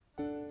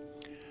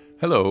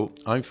Hello,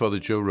 I'm Father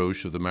Joe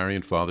Roche of the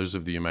Marian Fathers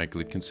of the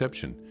Immaculate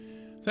Conception.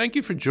 Thank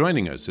you for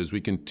joining us as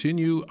we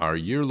continue our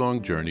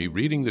year-long journey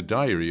reading the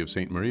diary of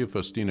St. Maria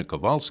Faustina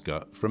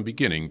Kowalska from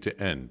beginning to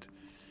end.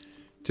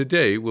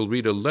 Today, we'll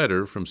read a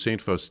letter from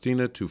St.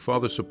 Faustina to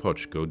Father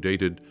Sopoćko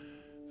dated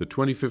the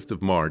 25th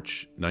of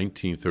March,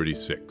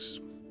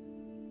 1936.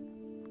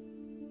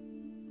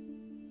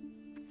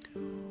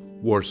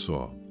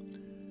 Warsaw,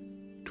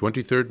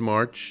 23rd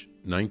March,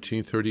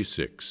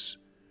 1936.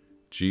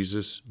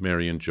 Jesus,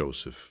 Mary, and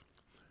Joseph.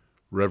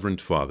 Reverend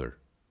Father,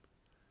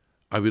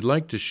 I would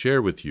like to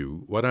share with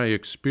you what I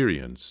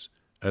experience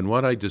and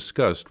what I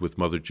discussed with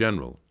Mother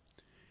General.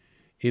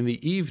 In the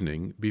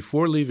evening,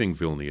 before leaving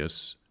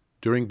Vilnius,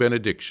 during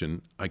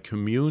benediction, I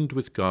communed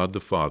with God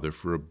the Father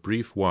for a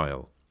brief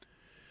while.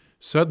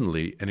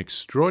 Suddenly, an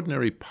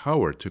extraordinary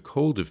power took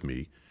hold of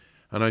me,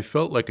 and I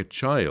felt like a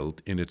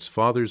child in its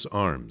father's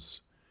arms.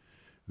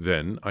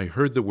 Then I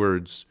heard the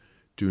words,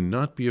 "Do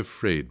not be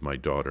afraid, my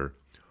daughter.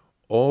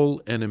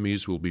 All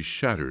enemies will be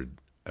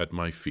shattered at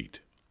my feet."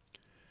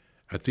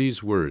 At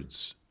these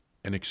words,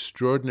 an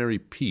extraordinary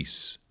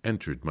peace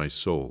entered my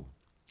soul.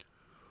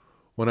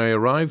 When I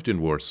arrived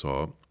in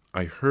Warsaw,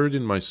 I heard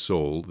in my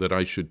soul that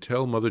I should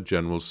tell Mother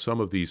General some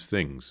of these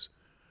things.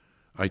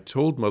 I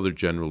told Mother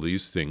General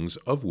these things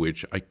of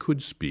which I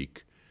could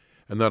speak,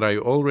 and that I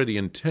already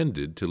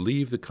intended to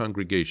leave the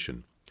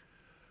congregation.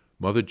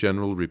 Mother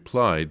General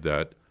replied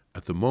that,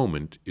 at the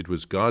moment, it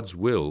was God's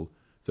will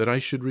that I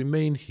should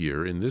remain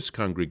here in this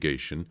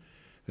congregation,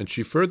 and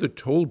she further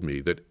told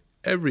me that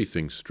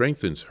everything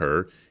strengthens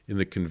her in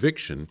the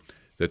conviction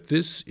that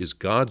this is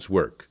God's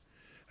work,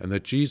 and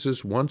that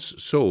Jesus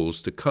wants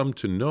souls to come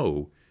to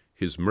know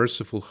His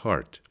merciful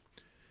heart.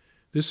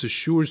 This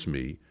assures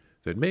me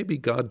that maybe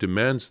God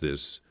demands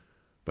this,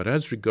 but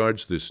as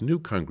regards this new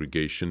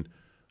congregation,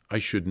 I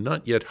should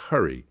not yet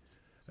hurry,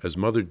 as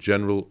Mother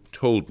General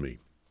told me.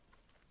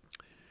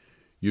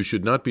 You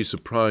should not be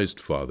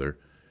surprised, Father,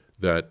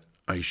 that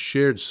I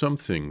shared some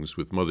things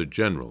with Mother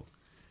General.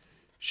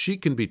 She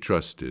can be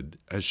trusted,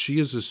 as she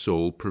is a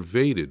soul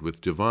pervaded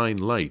with divine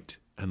light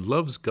and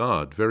loves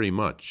God very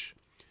much.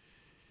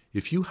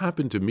 If you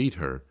happen to meet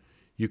her,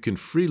 you can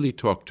freely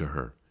talk to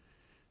her.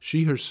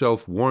 She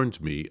herself warned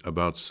me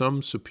about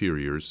some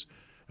superiors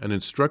and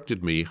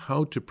instructed me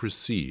how to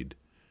proceed.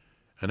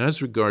 And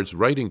as regards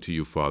writing to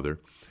you, Father,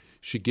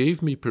 she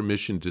gave me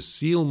permission to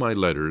seal my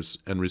letters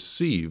and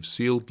receive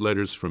sealed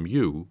letters from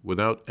you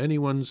without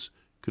anyone's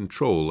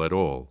control at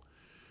all.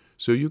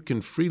 So you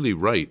can freely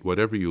write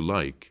whatever you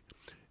like,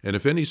 and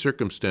if any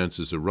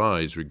circumstances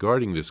arise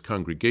regarding this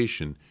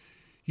congregation,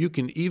 you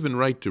can even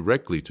write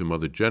directly to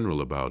Mother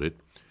General about it,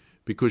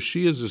 because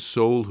she is a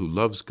soul who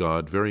loves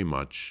God very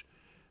much,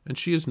 and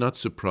she is not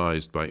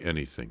surprised by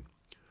anything.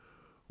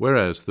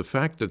 Whereas the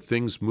fact that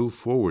things move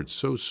forward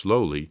so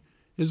slowly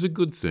is a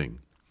good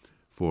thing,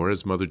 for,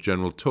 as Mother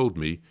General told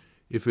me,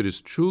 if it is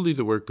truly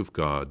the work of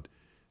God,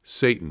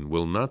 Satan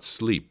will not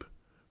sleep,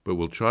 but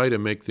will try to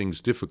make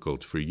things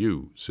difficult for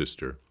you,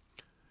 sister.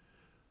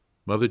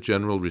 Mother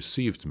General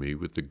received me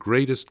with the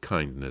greatest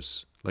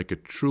kindness, like a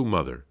true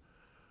mother.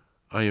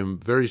 I am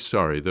very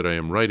sorry that I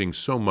am writing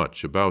so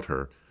much about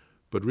her,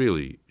 but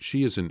really,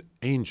 she is an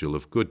angel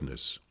of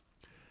goodness.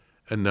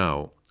 And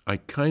now, I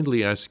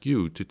kindly ask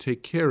you to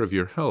take care of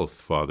your health,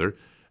 Father,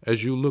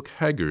 as you look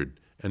haggard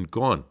and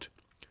gaunt.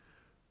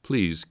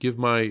 Please give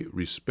my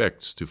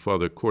respects to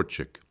Father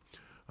Korchik.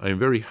 I am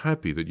very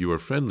happy that you are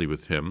friendly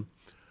with him.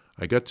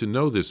 I got to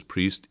know this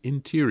priest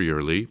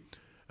interiorly,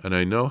 and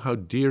I know how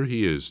dear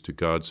he is to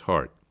God's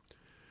heart.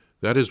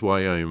 That is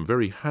why I am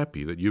very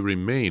happy that you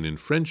remain in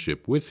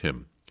friendship with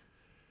him.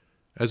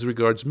 As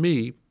regards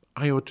me,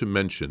 I ought to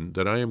mention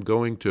that I am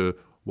going to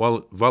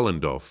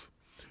Wallendorf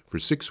for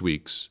 6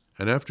 weeks,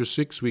 and after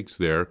 6 weeks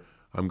there,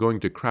 I'm going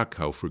to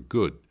Krakow for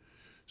good,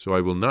 so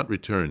I will not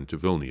return to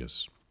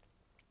Vilnius.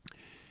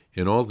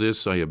 In all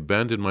this, I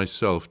abandon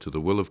myself to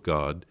the will of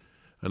God,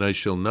 and I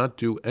shall not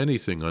do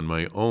anything on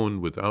my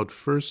own without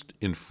first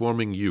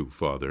informing you,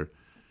 Father.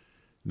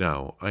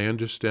 Now, I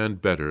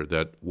understand better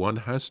that one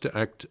has to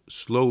act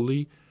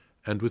slowly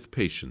and with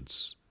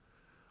patience.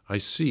 I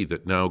see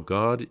that now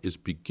God is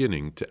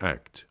beginning to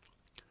act.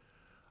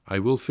 I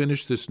will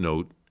finish this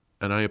note,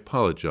 and I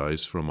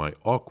apologize for my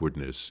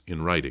awkwardness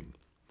in writing.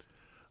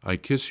 I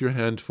kiss your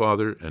hand,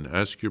 Father, and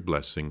ask your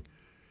blessing.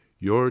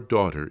 Your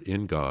daughter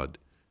in God,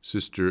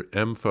 Sister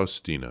M.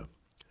 Faustina.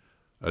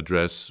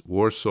 Address,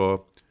 Warsaw,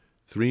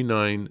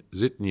 39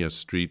 Zitnia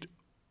Street,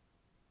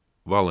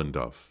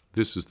 Wallendorf.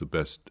 This is the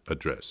best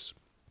address.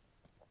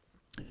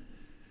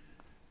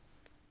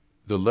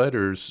 The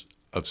Letters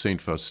of St.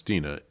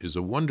 Faustina is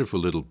a wonderful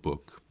little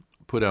book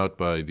put out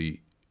by the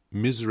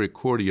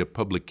Misericordia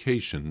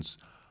Publications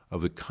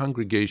of the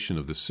Congregation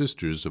of the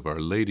Sisters of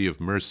Our Lady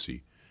of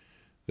Mercy.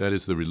 That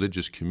is the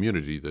religious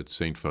community that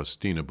St.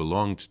 Faustina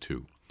belonged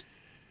to.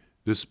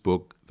 This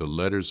book, The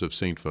Letters of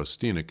St.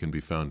 Faustina, can be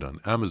found on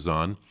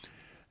Amazon,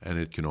 and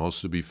it can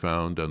also be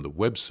found on the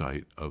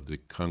website of the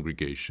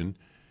congregation,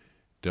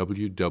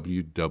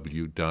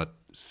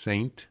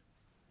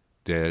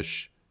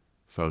 www.saint-faustina.com.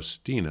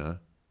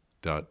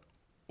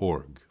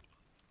 saintfaustina.org.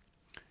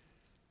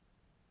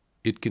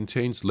 It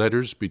contains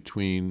letters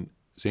between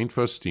Saint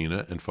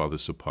Faustina and Father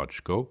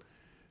Sopoćko.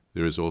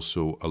 There is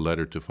also a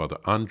letter to Father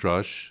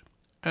Andras,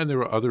 and there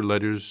are other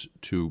letters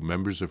to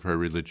members of her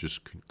religious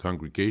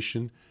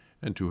congregation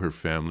and to her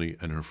family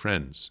and her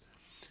friends.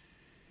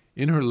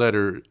 In her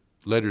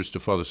letters to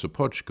Father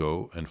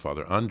Sopoćko and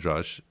Father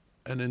Andras,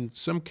 and in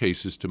some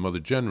cases to Mother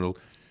General,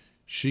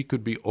 she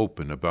could be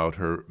open about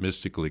her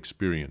mystical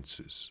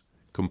experiences,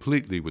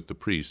 completely with the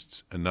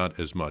priests and not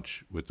as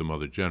much with the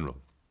Mother General.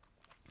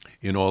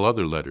 In all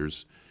other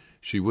letters,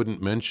 she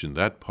wouldn't mention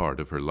that part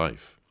of her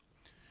life.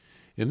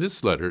 In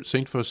this letter,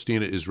 St.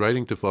 Faustina is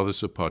writing to Father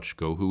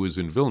Sopoćko, who was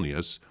in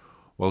Vilnius,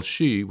 while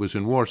she was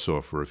in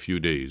Warsaw for a few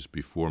days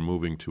before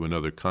moving to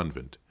another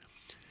convent.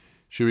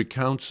 She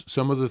recounts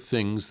some of the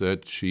things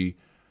that she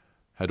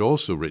had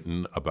also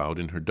written about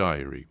in her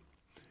diary,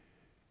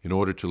 in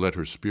order to let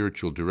her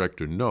spiritual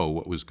director know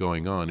what was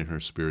going on in her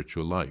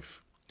spiritual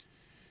life.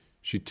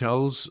 She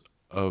tells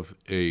of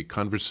a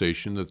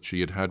conversation that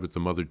she had with the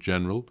Mother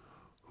General,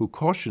 who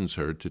cautions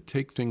her to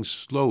take things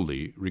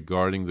slowly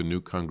regarding the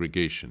new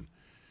congregation.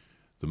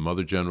 The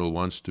Mother General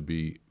wants to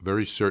be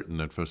very certain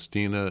that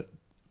Faustina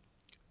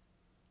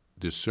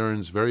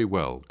discerns very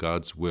well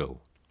God's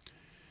will.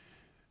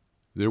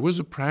 There was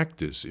a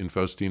practice in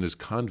Faustina's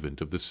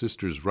convent of the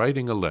sisters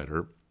writing a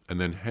letter and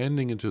then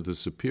handing it to the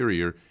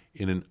superior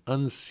in an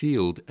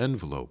unsealed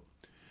envelope.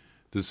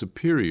 The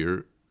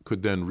superior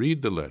could then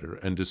read the letter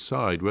and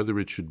decide whether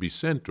it should be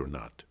sent or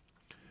not.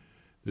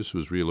 This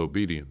was real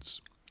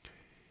obedience.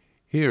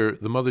 Here,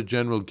 the Mother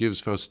General gives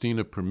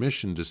Faustina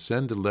permission to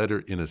send a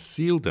letter in a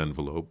sealed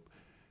envelope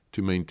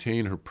to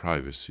maintain her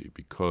privacy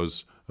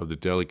because of the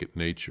delicate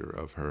nature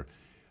of her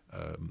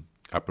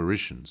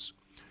apparitions.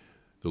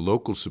 The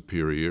local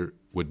superior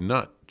would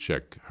not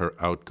check her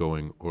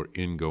outgoing or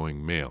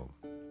ingoing mail.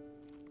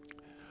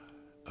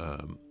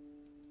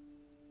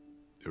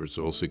 There was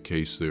also a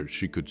case there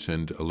she could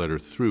send a letter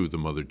through the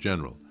Mother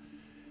General.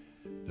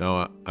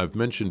 Now, I've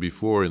mentioned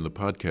before in the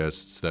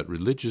podcasts that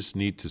religious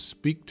need to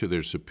speak to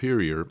their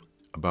superior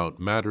about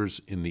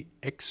matters in the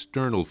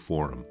external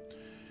forum.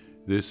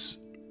 This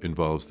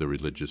involves their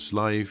religious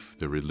life,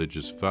 their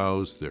religious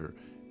vows, their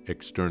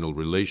external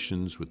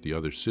relations with the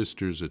other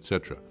sisters,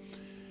 etc.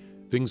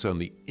 Things on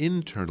the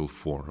internal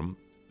forum,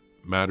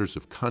 matters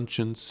of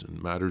conscience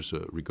and matters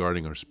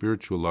regarding our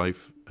spiritual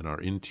life and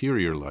our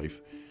interior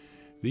life,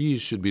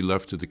 these should be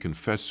left to the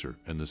confessor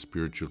and the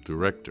spiritual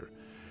director.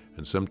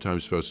 And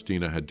sometimes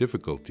Faustina had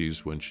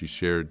difficulties when she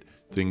shared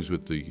things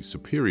with the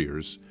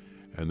superiors,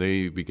 and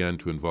they began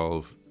to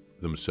involve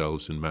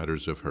themselves in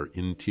matters of her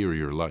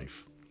interior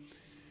life.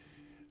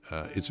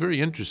 It's very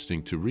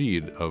interesting to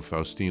read of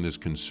Faustina's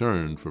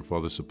concern for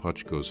Father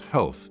Sopoćko's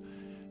health,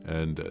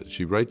 and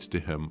she writes to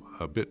him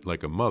a bit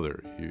like a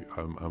mother.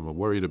 I'm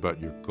worried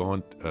about your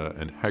gaunt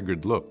and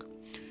haggard look.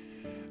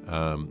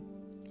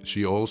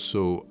 She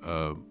also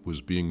was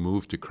being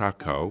moved to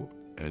Krakow,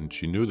 and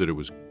she knew that it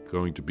was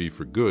going to be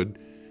for good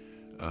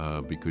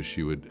because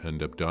she would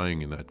end up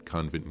dying in that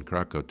convent in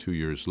Krakow 2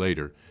 years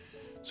later.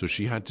 So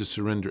she had to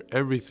surrender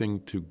everything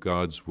to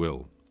God's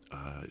will.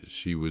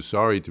 She was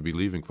sorry to be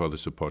leaving Father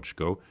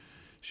Sopoćko.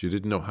 She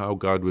didn't know how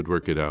God would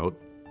work it out.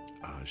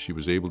 She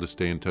was able to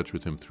stay in touch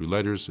with him through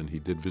letters, and he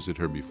did visit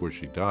her before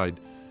she died,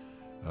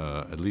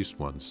 at least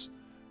once.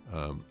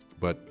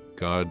 But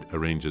God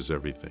arranges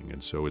everything,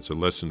 and so it's a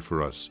lesson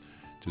for us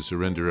to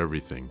surrender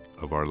everything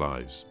of our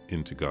lives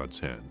into God's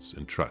hands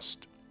and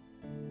trust.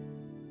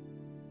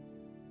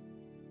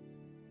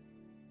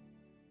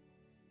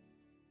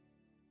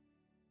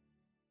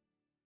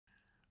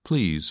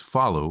 Please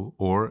follow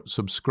or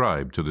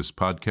subscribe to this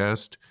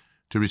podcast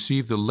to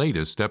receive the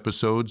latest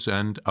episodes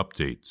and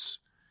updates.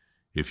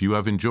 If you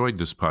have enjoyed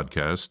this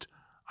podcast,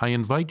 I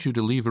invite you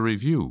to leave a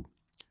review.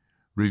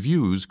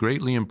 Reviews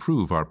greatly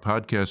improve our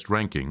podcast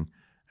ranking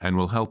and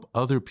will help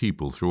other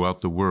people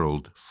throughout the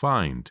world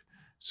find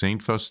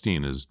St.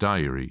 Faustina's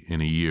Diary in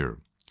a Year.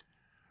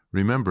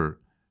 Remember,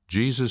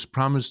 Jesus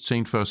promised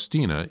St.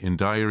 Faustina in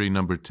Diary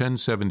number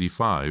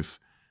 1075,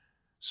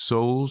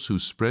 souls who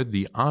spread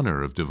the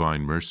honor of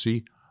divine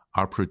mercy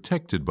are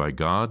protected by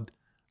God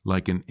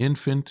like an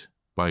infant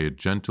by a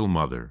gentle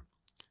mother.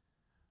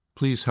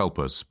 Please help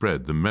us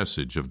spread the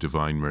message of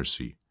divine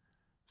mercy.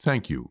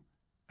 Thank you,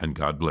 and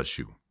God bless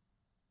you.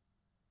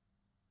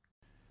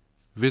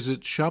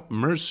 Visit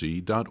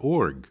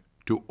shopmercy.org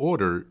to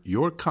order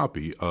your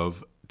copy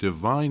of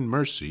Divine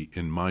Mercy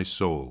in My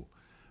Soul,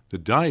 the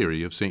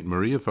Diary of St.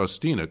 Maria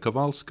Faustina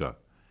Kowalska.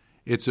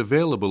 It's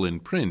available in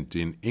print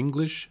in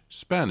English,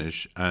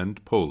 Spanish,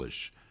 and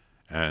Polish,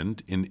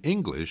 and in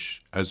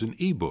English as an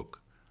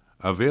e-book,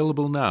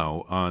 available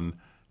now on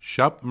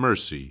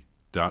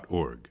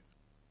shopmercy.org.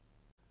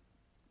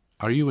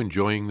 Are you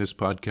enjoying this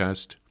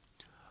podcast?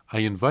 I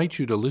invite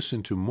you to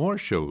listen to more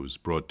shows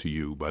brought to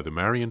you by the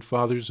Marian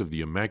Fathers of the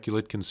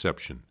Immaculate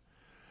Conception.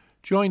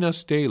 Join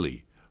us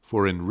daily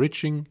for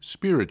enriching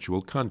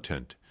spiritual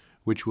content,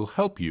 which will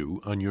help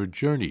you on your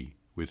journey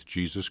with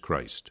Jesus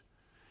Christ.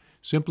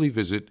 Simply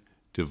visit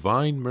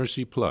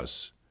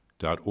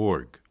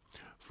divinemercyplus.org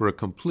for a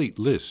complete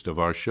list of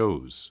our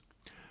shows.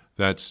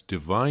 That's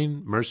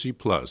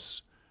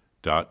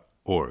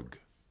divinemercyplus.org.